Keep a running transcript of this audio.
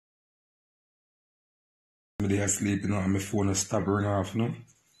there asleep, you know, and my phone will stop ring off, you know.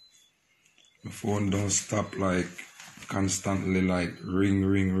 My phone don't stop like constantly like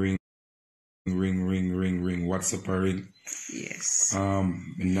ring. WhatsApp a ring. Yes. My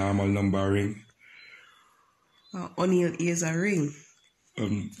normal number ring. O'Neil ears a ring.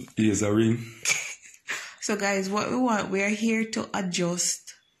 Ears a ring. So guys, what we want, we are here to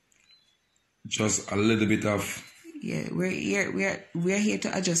adjust. Just a little bit of. Yeah, we're here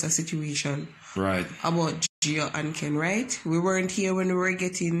to adjust a situation. Right. About Gio and Ken, right? We weren't here when we were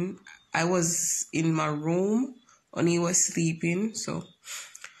getting. I was in my room, and he was sleeping. So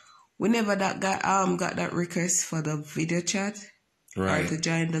we never got that request for the video chat, right, or to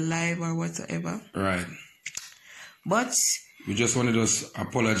join the live or whatsoever. Right. But we just wanted to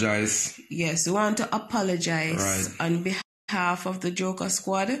apologize. Yes, we want to apologize on behalf of the Joker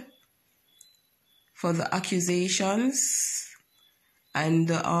Squad for the accusations and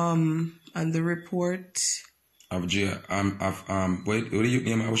the report of wait, what do you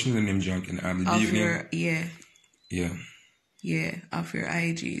name? I was the name Junkin. Of your yeah, of your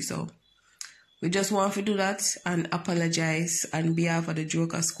IG. So we just want to do that and apologize on behalf of the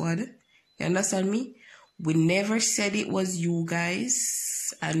Joker Squad. You understand me? We never said it was you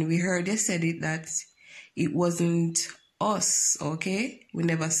guys, and we heard you said it that it wasn't us, okay? We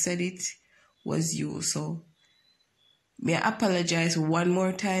never said it was you. So may I apologize one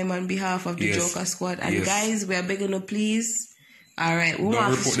more time on behalf of the Joker Squad. And guys, we are begging you, please. All right, we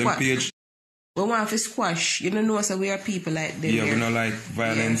want to squash. We want to squash. You don't know, so we are people like them. Yeah, we don't like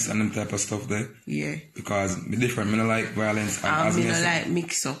violence and them type of stuff there. Yeah. Because we different. We don't like violence. And we don't like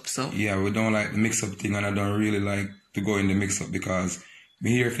mix up, so. Yeah, we don't like the mix up thing, and I don't really like to go in the mix up because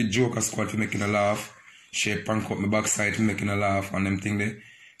me here if the Joker Squad for making a laugh, Shay prank up my backside for making a laugh and them thing there.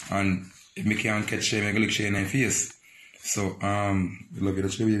 And if me can't catch Shay, I lick Shay in my face. So, we love you,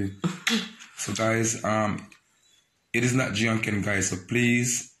 that's your baby. So guys, it is not G and Ken, guys, so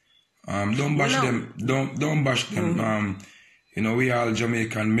please, don't bash them. Don't bash them. You know, we all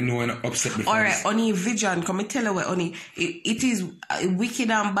Jamaican. Me know when upset before. Alright, only vision. Come me tell you what, only it is wicked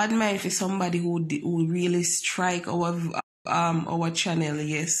and bad mind for somebody who really strike our channel,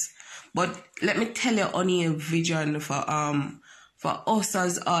 yes. But let me tell you, only a vision for us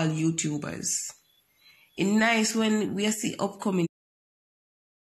as all YouTubers. It's nice when we see upcoming